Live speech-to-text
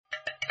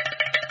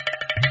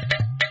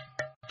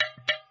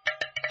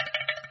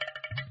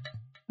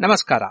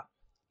ನಮಸ್ಕಾರ.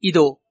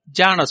 ಇದು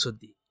ಜಾಣ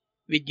ಸುದ್ದಿ,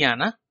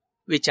 ವಿಜ್ಞಾನ,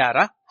 ವಿಚಾರ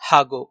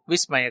ಹಾಗೂ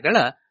ವಿಸ್ಮಯಗಳ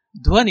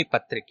ಧ್ವನಿ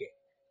ಪತ್ರಿಕೆ.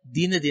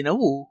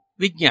 ದಿನದಿನವೂ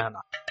ವಿಜ್ಞಾನ.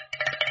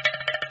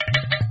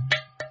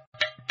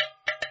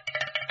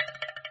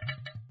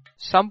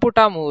 ಸಂಪುಟ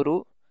 3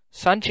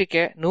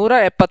 ಸಂಚಿಕೆ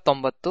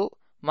 179,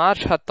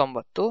 ಮಾರ್ಚ್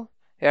 19,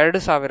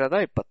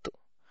 2020.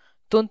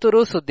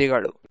 ತುಂತುರು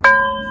ಸುದ್ದಿಗಳು.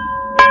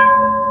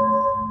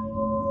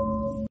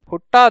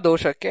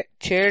 ಹುಟ್ಟಾದೋಷಕ್ಕೆ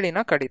ಚೇಳಿನ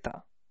ಕಡಿತ.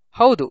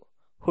 ಹೌದು,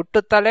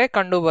 ಹುಟ್ಟುತ್ತಲೇ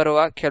ಕಂಡುಬರುವ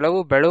ಕೆಲವು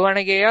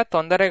ಬೆಳವಣಿಗೆಯ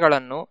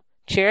ತೊಂದರೆಗಳನ್ನು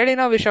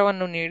ಚೇಳಿನ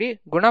ವಿಷವನ್ನು ನೀಡಿ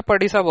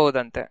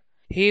ಗುಣಪಡಿಸಬಹುದಂತೆ.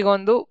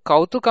 ಹೀಗೊಂದು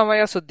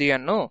ಕೌತುಕಮಯ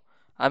ಸುದ್ದಿಯನ್ನು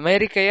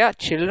ಅಮೆರಿಕೆಯ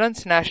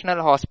ಚಿಲ್ಡ್ರನ್ಸ್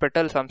ನ್ಯಾಷನಲ್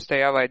ಹಾಸ್ಪಿಟಲ್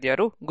ಸಂಸ್ಥೆಯ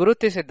ವೈದ್ಯರು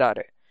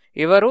ಗುರುತಿಸಿದ್ದಾರೆ.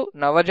 ಇವರು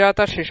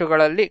ನವಜಾತ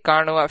ಶಿಶುಗಳಲ್ಲಿ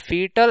ಕಾಣುವ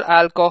ಫೀಟಲ್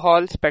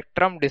ಆಲ್ಕೋಹಾಲ್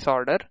ಸ್ಪೆಕ್ಟ್ರಮ್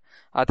ಡಿಸಾರ್ಡರ್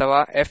ಅಥವಾ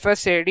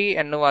FSAD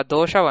ಎನ್ನುವ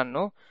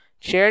ದೋಷವನ್ನು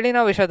ಚೇಳಿನ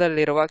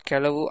ವಿಷದಲ್ಲಿರುವ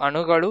ಕೆಲವು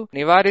ಅಣುಗಳು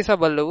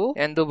ನಿವಾರಿಸಬಲ್ಲವು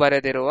ಎಂದು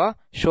ಬರೆದಿರುವ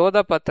ಶೋಧ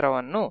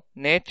ಪತ್ರವನ್ನು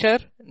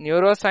ನೇಚರ್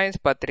ನ್ಯೂರೋಸೈನ್ಸ್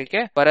ಪತ್ರಿಕೆ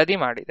ವರದಿ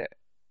ಮಾಡಿದೆ.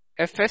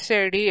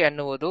 FSAD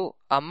ಎನ್ನುವುದು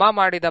ಅಮ್ಮ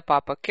ಮಾಡಿದ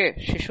ಪಾಪಕ್ಕೆ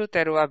ಶಿಶು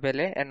ತೆರುವ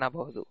ಬೆಲೆ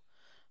ಎನ್ನಬಹುದು.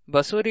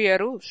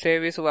 ಬಸುರಿಯರು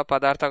ಸೇವಿಸುವ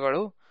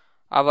ಪದಾರ್ಥಗಳು,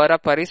 ಅವರ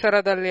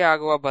ಪರಿಸರದಲ್ಲಿ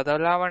ಆಗುವ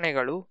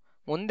ಬದಲಾವಣೆಗಳು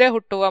ಮುಂದೆ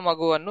ಹುಟ್ಟುವ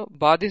ಮಗುವನ್ನು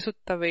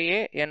ಬಾಧಿಸುತ್ತವೆಯೇ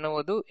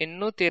ಎನ್ನುವುದು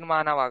ಇನ್ನೂ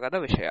ತೀರ್ಮಾನವಾಗದ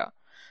ವಿಷಯ.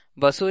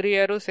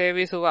 ಬಸುರಿಯರು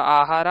ಸೇವಿಸುವ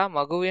ಆಹಾರ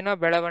ಮಗುವಿನ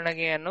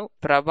ಬೆಳವಣಿಗೆಯನ್ನು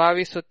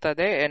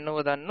ಪ್ರಭಾವಿಸುತ್ತದೆ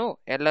ಎನ್ನುವುದನ್ನು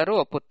ಎಲ್ಲರೂ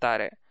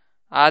ಒಪ್ಪುತ್ತಾರೆ.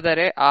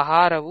 ಆದರೆ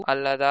ಆಹಾರವೂ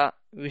ಅಲ್ಲದ,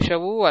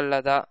 ವಿಷವೂ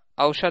ಅಲ್ಲದ,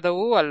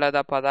 ಔಷಧವೂ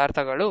ಅಲ್ಲದ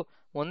ಪದಾರ್ಥಗಳು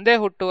ಮುಂದೆ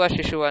ಹುಟ್ಟುವ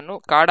ಶಿಶುವನ್ನು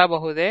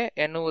ಕಾಡಬಹುದೇ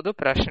ಎನ್ನುವುದು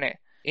ಪ್ರಶ್ನೆ.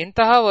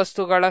 ಇಂತಹ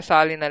ವಸ್ತುಗಳ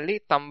ಸಾಲಿನಲ್ಲಿ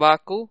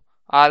ತಂಬಾಕು,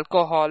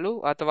 ಆಲ್ಕೋಹಾಲು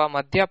ಅಥವಾ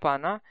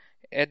ಮದ್ಯಪಾನ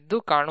ಎದ್ದು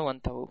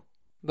ಕಾಣುವಂಥವು.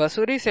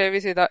 ಬಸುರಿ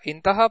ಸೇವಿಸಿದ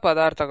ಇಂತಹ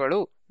ಪದಾರ್ಥಗಳು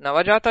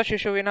ನವಜಾತ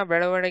ಶಿಶುವಿನ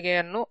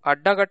ಬೆಳವಣಿಗೆಯನ್ನು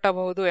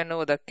ಅಡ್ಡಗಟ್ಟಬಹುದು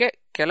ಎನ್ನುವುದಕ್ಕೆ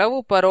ಕೆಲವು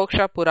ಪರೋಕ್ಷ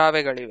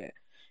ಪುರಾವೆಗಳಿವೆ.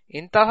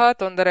 ಇಂತಹ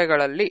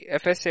ತೊಂದರೆಗಳಲ್ಲಿ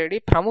FSAD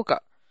ಪ್ರಮುಖ.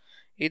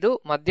 ಇದು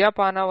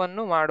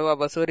ಮದ್ಯಪಾನವನ್ನು ಮಾಡುವ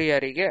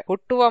ಬಸುರಿಯರಿಗೆ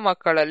ಹುಟ್ಟುವ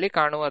ಮಕ್ಕಳಲ್ಲಿ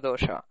ಕಾಣುವ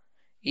ದೋಷ.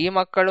 ಈ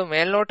ಮಕ್ಕಳು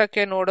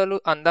ಮೇಲ್ನೋಟಕ್ಕೆ ನೋಡಲು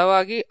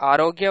ಅಂದವಾಗಿ,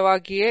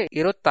 ಆರೋಗ್ಯವಾಗಿಯೇ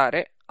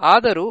ಇರುತ್ತಾರೆ.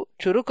 ಆದರೂ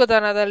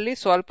ಚುರುಕುದನದಲ್ಲಿ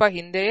ಸ್ವಲ್ಪ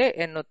ಹಿಂದೆಯೇ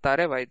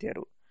ಎನ್ನುತ್ತಾರೆ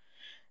ವೈದ್ಯರು.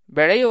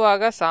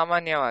 ಬೆಳೆಯುವಾಗ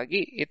ಸಾಮಾನ್ಯವಾಗಿ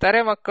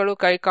ಇತರೆ ಮಕ್ಕಳು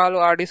ಕೈಕಾಲು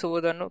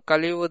ಆಡಿಸುವುದನ್ನು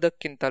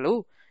ಕಲಿಯುವುದಕ್ಕಿಂತಲೂ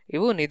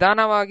ಇವು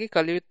ನಿಧಾನವಾಗಿ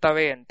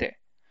ಕಲಿಯುತ್ತವೆಯಂತೆ.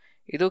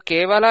 ಇದು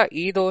ಕೇವಲ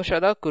ಈ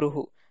ದೋಷದ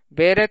ಕುರುಹು,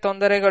 ಬೇರೆ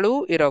ತೊಂದರೆಗಳೂ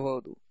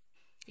ಇರಬಹುದು.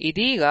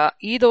 ಇದೀಗ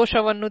ಈ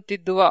ದೋಷವನ್ನು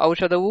ತಿದ್ದುವ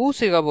ಔಷಧವೂ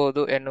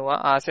ಸಿಗಬಹುದು ಎನ್ನುವ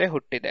ಆಸೆ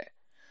ಹುಟ್ಟಿದೆ.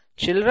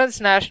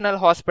 ಚಿಲ್ಡ್ರನ್ಸ್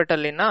ನ್ಯಾಷನಲ್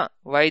ಹಾಸ್ಪಿಟಲಿನ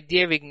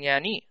ವೈದ್ಯ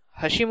ವಿಜ್ಞಾನಿ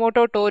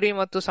ಹಶಿಮೋಟೋ ಟೋರಿ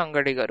ಮತ್ತು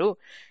ಸಂಗಡಿಗರು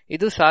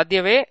ಇದು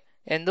ಸಾಧ್ಯವೇ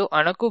ಎಂದು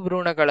ಅಣಕು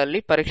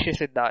ಭ್ರೂಣಗಳಲ್ಲಿ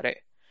ಪರೀಕ್ಷಿಸಿದ್ದಾರೆ.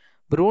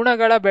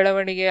 ಭ್ರೂಣಗಳ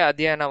ಬೆಳವಣಿಗೆಯ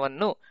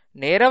ಅಧ್ಯಯನವನ್ನು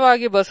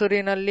ನೇರವಾಗಿ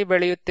ಬಸುರಿನಲ್ಲಿ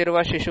ಬೆಳೆಯುತ್ತಿರುವ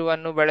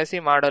ಶಿಶುವನ್ನು ಬೆಳೆಸಿ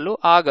ಮಾಡಲು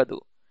ಆಗದು.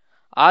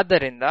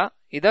 ಆದ್ದರಿಂದ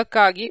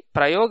ಇದಕ್ಕಾಗಿ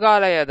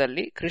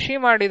ಪ್ರಯೋಗಾಲಯದಲ್ಲಿ ಕೃಷಿ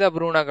ಮಾಡಿದ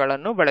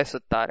ಭ್ರೂಣಗಳನ್ನು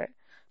ಬೆಳೆಸುತ್ತಾರೆ.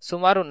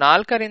 ಸುಮಾರು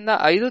 4 ರಿಂದ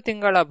 5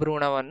 ತಿಂಗಳ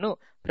ಭ್ರೂಣವನ್ನು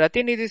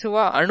ಪ್ರತಿನಿಧಿಸುವ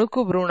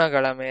ಅಣುಕು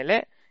ಭ್ರೂಣಗಳ ಮೇಲೆ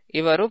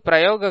ಇವರು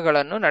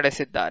ಪ್ರಯೋಗಗಳನ್ನು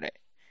ನಡೆಸಿದ್ದಾರೆ.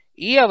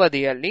 ಈ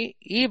ಅವಧಿಯಲ್ಲಿ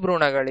ಈ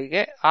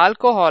ಭ್ರೂಣಗಳಿಗೆ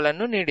ಆಲ್ಕೋಹಾಲ್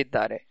ಅನ್ನು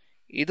ನೀಡಿದ್ದಾರೆ.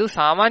 ಇದು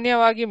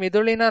ಸಾಮಾನ್ಯವಾಗಿ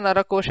ಮಿದುಳಿನ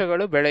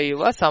ನರಕೋಶಗಳು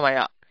ಬೆಳೆಯುವ ಸಮಯ.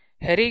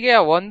 ಹೆರಿಗೆಯ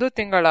 1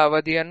 ತಿಂಗಳ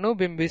ಅವಧಿಯನ್ನು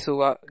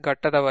ಬಿಂಬಿಸುವ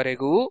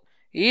ಘಟ್ಟದವರೆಗೂ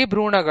ಈ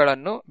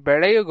ಭ್ರೂಣಗಳನ್ನು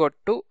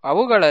ಬೆಳೆಯುಗೊಟ್ಟು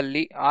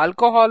ಅವುಗಳಲ್ಲಿ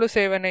ಆಲ್ಕೋಹಾಲು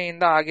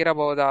ಸೇವನೆಯಿಂದ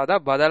ಆಗಿರಬಹುದಾದ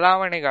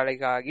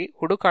ಬದಲಾವಣೆಗಳಿಗಾಗಿ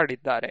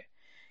ಹುಡುಕಾಡಿದ್ದಾರೆ.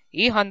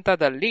 ಈ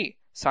ಹಂತದಲ್ಲಿ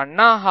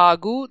ಸಣ್ಣ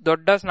ಹಾಗೂ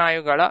ದೊಡ್ಡ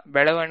ಸ್ನಾಯುಗಳ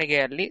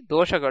ಬೆಳವಣಿಗೆಯಲ್ಲಿ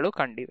ದೋಷಗಳು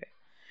ಕಂಡಿವೆ.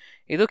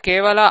 ಇದು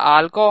ಕೇವಲ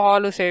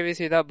ಆಲ್ಕೋಹಾಲು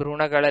ಸೇವಿಸಿದ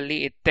ಭ್ರೂಣಗಳಲ್ಲಿ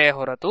ಇತ್ತೇ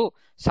ಹೊರತು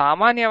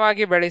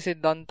ಸಾಮಾನ್ಯವಾಗಿ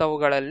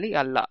ಬೆಳೆಸಿದಂಥವುಗಳಲ್ಲಿ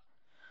ಅಲ್ಲ.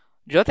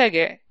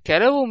 ಜೊತೆಗೆ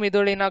ಕೆಲವು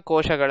ಮಿದುಳಿನ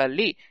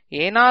ಕೋಶಗಳಲ್ಲಿ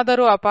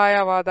ಏನಾದರೂ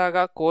ಅಪಾಯವಾದಾಗ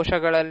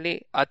ಕೋಶಗಳಲ್ಲಿ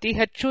ಅತಿ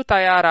ಹೆಚ್ಚು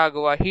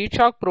ತಯಾರಾಗುವ ಹೀಟ್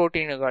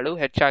ಪ್ರೋಟೀನುಗಳು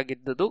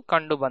ಹೆಚ್ಚಾಗಿದ್ದುದು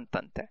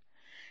ಕಂಡುಬಂತಂತೆ.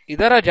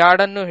 ಇದರ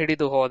ಜಾಡನ್ನು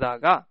ಹಿಡಿದು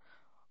ಹೋದಾಗ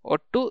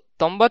ಒಟ್ಟು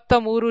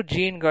 93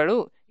 ಜೀನ್ಗಳು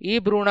ಈ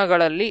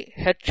ಭ್ರೂಣಗಳಲ್ಲಿ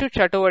ಹೆಚ್ಚು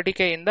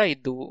ಚಟುವಟಿಕೆಯಿಂದ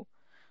ಇದ್ದುವು.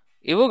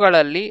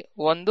 ಇವುಗಳಲ್ಲಿ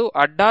ಒಂದು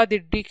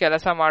ಅಡ್ಡಾದಿಡ್ಡಿ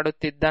ಕೆಲಸ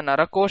ಮಾಡುತ್ತಿದ್ದ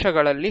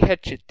ನರಕೋಶಗಳಲ್ಲಿ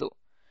ಹೆಚ್ಚಿತ್ತು.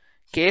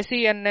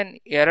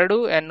 KCNN2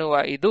 ಎನ್ನುವ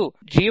ಇದು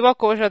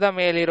ಜೀವಕೋಶದ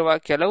ಮೇಲಿರುವ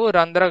ಕೆಲವು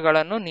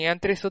ರಂಧ್ರಗಳನ್ನು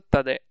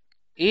ನಿಯಂತ್ರಿಸುತ್ತದೆ.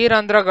 ಈ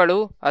ರಂಧ್ರಗಳು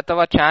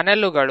ಅಥವಾ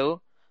ಚಾನೆಲ್ಲುಗಳು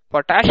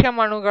ಪೊಟ್ಯಾಷಿಯಂ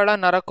ಅಣುಗಳ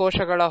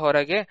ನರಕೋಶಗಳ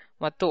ಹೊರಗೆ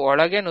ಮತ್ತು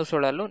ಒಳಗೆ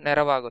ನುಸುಳಲು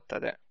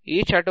ನೆರವಾಗುತ್ತದೆ. ಈ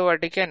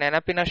ಚಟುವಟಿಕೆ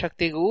ನೆನಪಿನ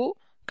ಶಕ್ತಿಗೂ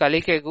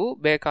ಕಲಿಕೆಗೂ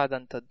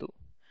ಬೇಕಾದಂಥದ್ದು.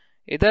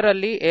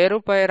 ಇದರಲ್ಲಿ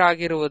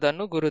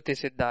ಏರುಪೇರಾಗಿರುವುದನ್ನು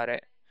ಗುರುತಿಸಿದ್ದಾರೆ.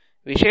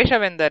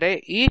 ವಿಶೇಷವೆಂದರೆ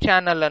ಈ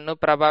ಚಾನೆಲ್ ಅನ್ನು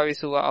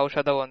ಪ್ರಭಾವಿಸುವ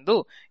ಔಷಧವೊಂದು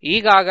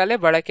ಈಗಾಗಲೇ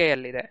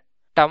ಬಳಕೆಯಲ್ಲಿದೆ.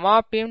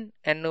 ಟಮಾಪಿನ್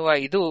ಎನ್ನುವ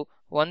ಇದು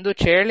ಒಂದು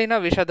ಚೇಳಿನ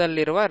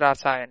ವಿಷದಲ್ಲಿರುವ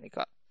ರಾಸಾಯನಿಕ.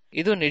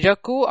 ಇದು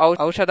ನಿಜಕ್ಕೂ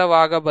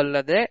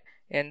ಔಷಧವಾಗಬಲ್ಲದೆ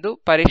ಎಂದು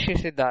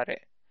ಪರೀಕ್ಷಿಸಿದ್ದಾರೆ.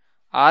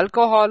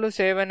 ಆಲ್ಕೋಹಾಲು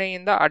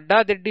ಸೇವನೆಯಿಂದ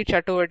ಅಡ್ಡಾದಿಡ್ಡಿ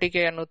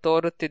ಚಟುವಟಿಕೆಯನ್ನು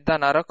ತೋರುತ್ತಿದ್ದ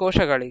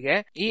ನರಕೋಶಗಳಿಗೆ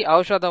ಈ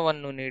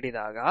ಔಷಧವನ್ನು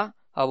ನೀಡಿದಾಗ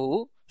ಅವು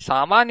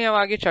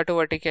ಸಾಮಾನ್ಯವಾಗಿ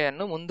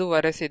ಚಟುವಟಿಕೆಯನ್ನು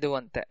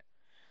ಮುಂದುವರೆಸಿದುವಂತೆ.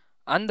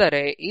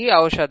 ಅಂದರೆ ಈ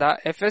ಔಷಧ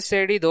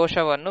FSAD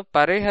ದೋಷವನ್ನು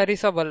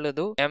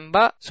ಪರಿಹರಿಸಬಲ್ಲದು ಎಂಬ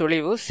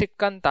ಸುಳಿವು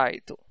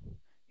ಸಿಕ್ಕಂತಾಯಿತು.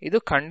 ಇದು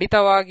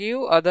ಖಂಡಿತವಾಗಿಯೂ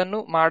ಅದನ್ನು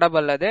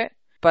ಮಾಡಬಲ್ಲದೆ,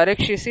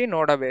 ಪರೀಕ್ಷಿಸಿ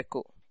ನೋಡಬೇಕು.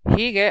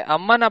 ಹೀಗೆ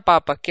ಅಮ್ಮನ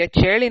ಪಾಪಕ್ಕೆ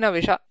ಚೇಳಿನ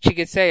ವಿಷ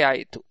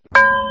ಚಿಕಿತ್ಸೆಯಾಯಿತು.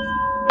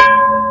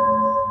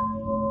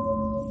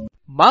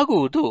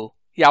 ಮಾಗುವುದು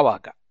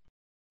ಯಾವಾಗ?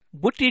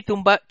 ಬುಟ್ಟಿ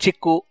ತುಂಬಾ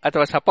ಚಿಕ್ಕು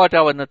ಅಥವಾ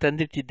ಸಪೋಟವನ್ನು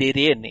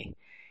ತಂದಿಟ್ಟಿದ್ದೀರಿ ಎನ್ನಿ.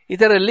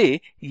 ಇದರಲ್ಲಿ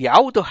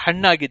ಯಾವುದು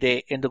ಹಣ್ಣಾಗಿದೆ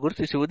ಎಂದು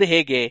ಗುರುತಿಸುವುದು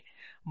ಹೇಗೆ?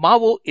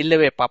 ಮಾವು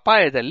ಇಲ್ಲವೇ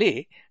ಪಪಾಯದಲ್ಲಿ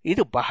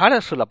ಇದು ಬಹಳ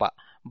ಸುಲಭ.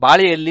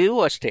 ಬಾಳೆಯಲ್ಲಿಯೂ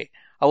ಅಷ್ಟೇ.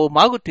 ಅವು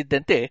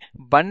ಮಾಗುತ್ತಿದ್ದಂತೆ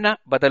ಬಣ್ಣ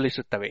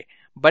ಬದಲಿಸುತ್ತವೆ.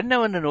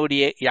 ಬಣ್ಣವನ್ನು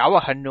ನೋಡಿಯೇ ಯಾವ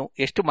ಹಣ್ಣು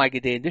ಎಷ್ಟು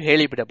ಮಾಗಿದೆ ಎಂದು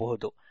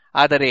ಹೇಳಿಬಿಡಬಹುದು.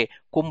 ಆದರೆ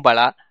ಕುಂಬಳ,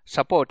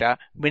 ಸಪೋಟ,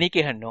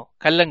 ಮಿಣಿಕೆ ಹಣ್ಣು,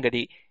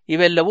 ಕಲ್ಲಂಗಡಿ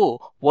ಇವೆಲ್ಲವೂ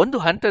ಒಂದು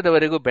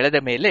ಹಂತದವರೆಗೂ ಬೆಳೆದ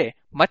ಮೇಲೆ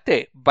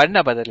ಮತ್ತೆ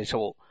ಬಣ್ಣ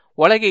ಬದಲಿಸವು.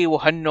 ಒಳಗೆ ಇವು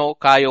ಹಣ್ಣೋ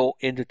ಕಾಯೋ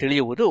ಎಂದು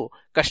ತಿಳಿಯುವುದು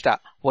ಕಷ್ಟ.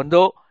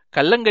 ಒಂದೋ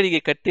ಕಲ್ಲಂಗಡಿಗೆ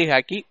ಕತ್ತಿ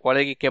ಹಾಕಿ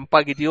ಒಳಗೆ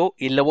ಕೆಂಪಾಗಿದೆಯೋ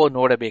ಇಲ್ಲವೋ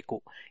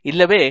ನೋಡಬೇಕು,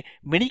 ಇಲ್ಲವೇ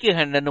ಮಿಣಿಕೆ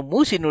ಹಣ್ಣನ್ನು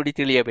ಮೂಸಿ ನೋಡಿ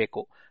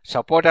ತಿಳಿಯಬೇಕು.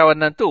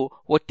 ಸಪೋಟವನ್ನಂತೂ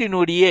ಒತ್ತಿ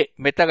ನೋಡಿಯೇ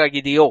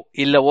ಮೆತ್ತಗಾಗಿದೆಯೋ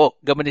ಇಲ್ಲವೋ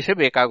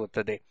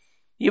ಗಮನಿಸಬೇಕಾಗುತ್ತದೆ.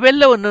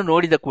 ಇವೆಲ್ಲವನ್ನು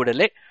ನೋಡಿದ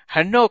ಕೂಡಲೇ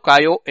ಹಣ್ಣೋ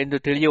ಕಾಯೋ ಎಂದು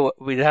ತಿಳಿಯುವ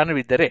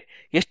ವಿಧಾನವಿದ್ದರೆ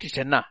ಎಷ್ಟು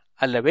ಚೆನ್ನ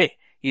ಅಲ್ಲವೇ?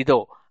 ಇದೋ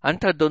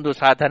ಅಂಥದ್ದೊಂದು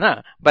ಸಾಧನ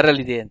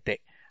ಬರಲಿದೆಯಂತೆ.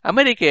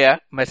 ಅಮೆರಿಕೆಯ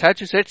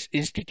ಮೆಸಾಚ್ಯುಸೆಟ್ಸ್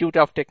ಇನ್ಸ್ಟಿಟ್ಯೂಟ್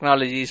ಆಫ್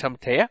ಟೆಕ್ನಾಲಜಿ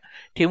ಸಂಸ್ಥೆಯ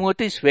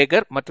ಟಿಮೋಥಿ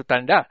ಸ್ವೇಗರ್ ಮತ್ತು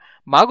ತಂಡ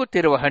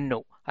ಮಾಗುತ್ತಿರುವ ಹಣ್ಣು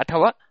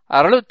ಅಥವಾ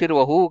ಅರಳುತ್ತಿರುವ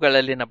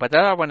ಹೂವುಗಳಲ್ಲಿನ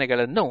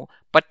ಬದಲಾವಣೆಗಳನ್ನು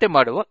ಪತ್ತೆ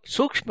ಮಾಡುವ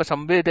ಸೂಕ್ಷ್ಮ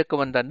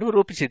ಸಂವೇದಕವೊಂದನ್ನು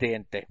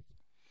ರೂಪಿಸಿದೆಯಂತೆ.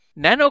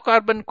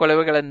 ನ್ಯಾನೋಕಾರ್ಬನ್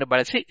ಕೊಳವೆಗಳನ್ನು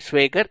ಬಳಸಿ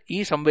ಸ್ವೇಗರ್ ಈ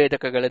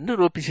ಸಂವೇದಕಗಳನ್ನು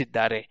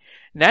ರೂಪಿಸಿದ್ದಾರೆ.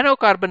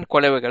 ನ್ಯಾನೋಕಾರ್ಬನ್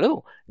ಕೊಳವೆಗಳು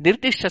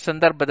ನಿರ್ದಿಷ್ಟ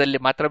ಸಂದರ್ಭದಲ್ಲಿ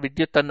ಮಾತ್ರ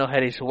ವಿದ್ಯುತ್ತನ್ನು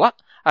ಹರಿಸುವ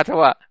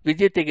ಅಥವಾ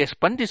ವಿದ್ಯುತ್ತಿಗೆ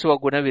ಸ್ಪಂದಿಸುವ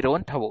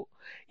ಗುಣವಿರುವಂಥವು.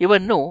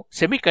 ಇವನ್ನು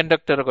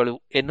ಸೆಮಿಕಂಡಕ್ಟರ್ಗಳು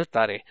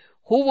ಎನ್ನುತ್ತಾರೆ.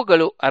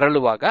 ಹೂವುಗಳು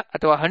ಅರಳುವಾಗ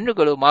ಅಥವಾ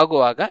ಹಣ್ಣುಗಳು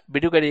ಮಾಗುವಾಗ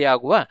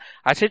ಬಿಡುಗಡೆಯಾಗುವ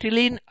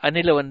ಅಸೆಟಿಲೀನ್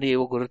ಅನಿಲವನ್ನು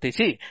ಇವು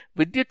ಗುರುತಿಸಿ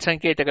ವಿದ್ಯುತ್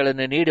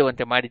ಸಂಕೇತಗಳನ್ನು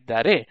ನೀಡುವಂತೆ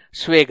ಮಾಡಿದ್ದಾರೆ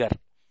ಸ್ವೇಗರ್.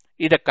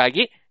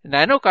 ಇದಕ್ಕಾಗಿ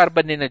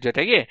ನ್ಯಾನೋಕಾರ್ಬನ್ನಿನ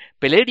ಜೊತೆಗೆ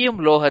ಪೆಲೇಡಿಯಂ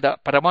ಲೋಹದ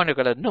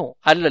ಪರಮಾಣುಗಳನ್ನು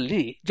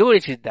ಅಲ್ಲಲ್ಲಿ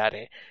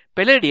ಜೋಡಿಸಿದ್ದಾರೆ.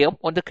 ಪೆಲೇಡಿಯಂ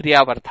ಒಂದು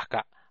ಕ್ರಿಯಾವರ್ಧಕ,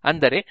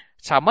 ಅಂದರೆ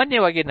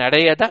ಸಾಮಾನ್ಯವಾಗಿ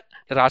ನಡೆಯದ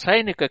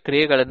ರಾಸಾಯನಿಕ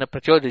ಕ್ರಿಯೆಗಳನ್ನು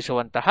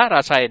ಪ್ರಚೋದಿಸುವಂತಹ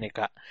ರಾಸಾಯನಿಕ.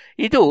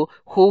 ಇದು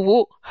ಹೂವು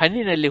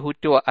ಹಣ್ಣಿನಲ್ಲಿ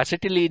ಹುಟ್ಟುವ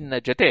ಅಸೆಟಿಲೀನ್ನ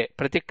ಜೊತೆ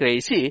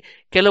ಪ್ರತಿಕ್ರಿಯಿಸಿ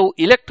ಕೆಲವು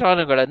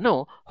ಇಲೆಕ್ಟ್ರಾನುಗಳನ್ನು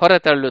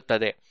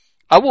ಹೊರತಳ್ಳುತ್ತದೆ.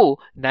 ಅವು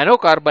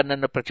ನ್ಯಾನೋಕಾರ್ಬನ್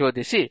ಅನ್ನು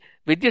ಪ್ರಚೋದಿಸಿ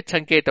ವಿದ್ಯುತ್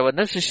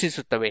ಸಂಕೇತವನ್ನು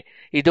ಸೃಷ್ಟಿಸುತ್ತವೆ.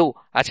 ಇದು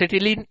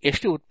ಅಸೆಟಿಲೀನ್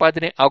ಎಷ್ಟು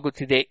ಉತ್ಪಾದನೆ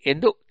ಆಗುತ್ತಿದೆ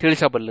ಎಂದು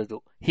ತಿಳಿಸಬಲ್ಲದು.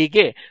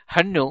 ಹೀಗೆ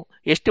ಹಣ್ಣು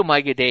ಎಷ್ಟು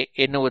ಮಾಗಿದೆ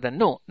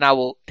ಎನ್ನುವುದನ್ನು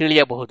ನಾವು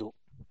ತಿಳಿಯಬಹುದು.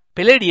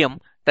 ಪೆಲೇಡಿಯಂ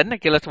ತನ್ನ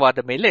ಕೆಲಸವಾದ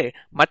ಮೇಲೆ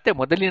ಮತ್ತೆ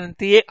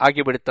ಮೊದಲಿನಂತೆಯೇ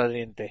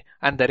ಆಗಿಬಿಡುತ್ತದೆಯಂತೆ.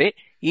 ಅಂದರೆ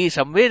ಈ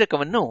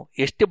ಸಂವೇದಕವನ್ನು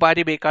ಎಷ್ಟು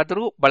ಬಾರಿ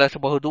ಬೇಕಾದರೂ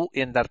ಬಳಸಬಹುದು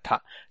ಎಂದರ್ಥ.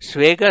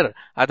 ಸ್ವೇಗರ್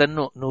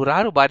ಅದನ್ನು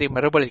 100 ಬಾರಿ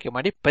ಮರುಬಳಕೆ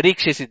ಮಾಡಿ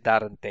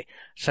ಪರೀಕ್ಷಿಸಿದ್ದಾರಂತೆ.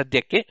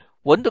 ಸದ್ಯಕ್ಕೆ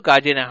ಒಂದು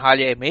ಗಾಜಿನ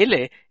ಹಾಳೆಯ ಮೇಲೆ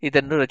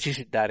ಇದನ್ನು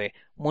ರಚಿಸಿದ್ದಾರೆ.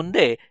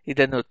 ಮುಂದೆ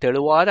ಇದನ್ನು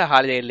ತೆಳುವಾದ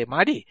ಹಾಳೆಯಲ್ಲಿ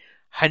ಮಾಡಿ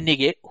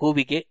ಹಣ್ಣಿಗೆ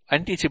ಹೂವಿಗೆ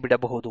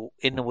ಅಂಟಿಸಿಬಿಡಬಹುದು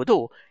ಎನ್ನುವುದು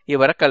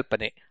ಇವರ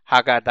ಕಲ್ಪನೆ.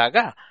 ಹಾಗಾದಾಗ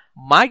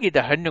ಮಾಗಿದ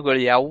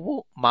ಹಣ್ಣುಗಳು ಯಾವುವು,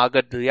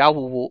 ಮಾಗದ್ದು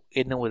ಯಾವುವು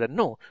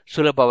ಎನ್ನುವುದನ್ನು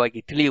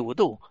ಸುಲಭವಾಗಿ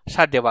ತಿಳಿಯುವುದು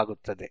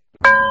ಸಾಧ್ಯವಾಗುತ್ತದೆ.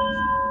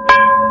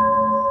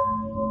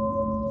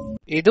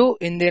 ಇದು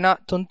ಇಂದಿನ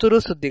ತುಂತುರು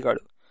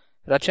ಸುದ್ದಿಗಳು.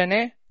 ರಚನೆ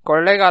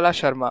ಕೊಳ್ಳೇಗಾಲ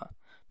ಶರ್ಮಾ.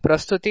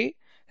 ಪ್ರಸ್ತುತಿ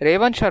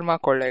ರೇವಣ್ ಶರ್ಮಾ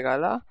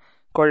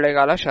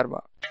ಕೊಳ್ಳೇಗಾಲ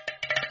ಶರ್ಮಾ.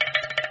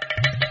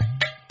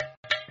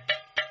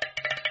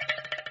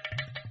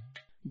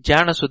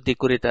 ಜಾಣ ಸುದ್ದಿ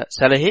ಕುರಿತ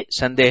ಸಲಹೆ,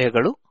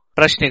 ಸಂದೇಹಗಳು,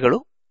 ಪ್ರಶ್ನೆಗಳು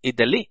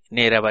ಇದ್ದಲ್ಲಿ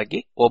ನೇರವಾಗಿ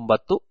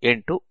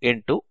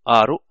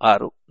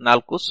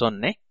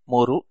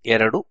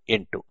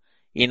 9886640328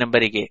 ಈ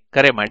ನಂಬರಿಗೆ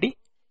ಕರೆ ಮಾಡಿ,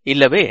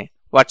 ಇಲ್ಲವೇ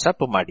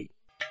ವಾಟ್ಸಪ್ ಮಾಡಿ.